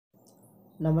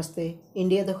नमस्ते।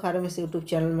 इंडिया दुखार में से यूट्यूब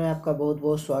चैनल में आपका बहुत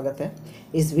बहुत स्वागत है।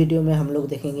 इस वीडियो में हम लोग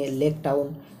देखेंगे लेक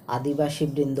टाउन आदिवासी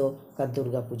वृंदों का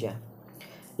दुर्गा पूजा।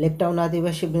 लेक टाउन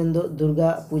आदिवासी वृंदों दुर्गा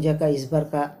पूजा का इस बार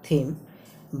का थीम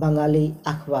बंगाली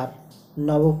अखबार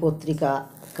नवपत्रिका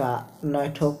का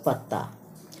 9ठो पत्ता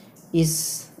इस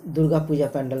दुर्गा पूजा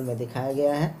पंडल में दिखाया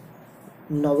गया है।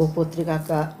 नवपत्रिका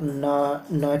का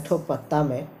 9ठो पत्ता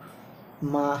में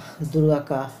माँ दुर्गा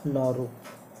का 9 रूप।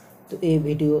 तो ये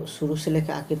वीडियो शुरू से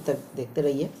लेकर आखिर तक देखते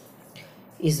रहिए।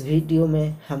 इस वीडियो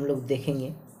में हम लोग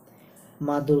देखेंगे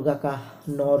माँ दुर्गा का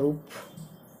 9 रूप।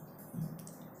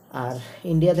 और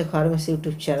इंडिया दुखार में से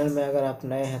यूट्यूब चैनल में अगर आप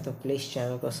नए हैं तो प्लीज़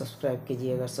चैनल को सब्सक्राइब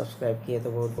कीजिए। अगर सब्सक्राइब किए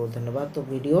तो बहुत बहुत धन्यवाद। तो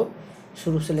वीडियो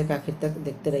शुरू से लेकर आखिर तक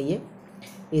देखते रहिए।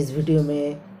 इस वीडियो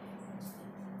में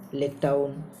लेक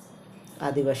टाउन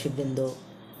आदिवासी वृंदों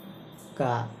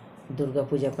का दुर्गा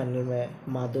पूजा पंडल में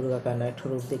माँ दुर्गा का 9ठो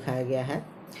रूप दिखाया गया है।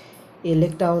 ये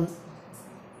लेक टाउन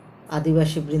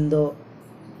आदिवासी वृंदों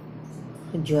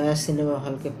जोया सिनेमा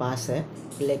हॉल के पास है।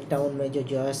 लेक टाउन में जो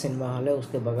जोया सिनेमा हॉल है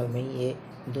उसके बगल में ही ये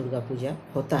दुर्गा पूजा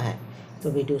होता है। तो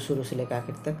वीडियो शुरू से लेकर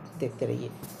आखिर तक देखते रहिए।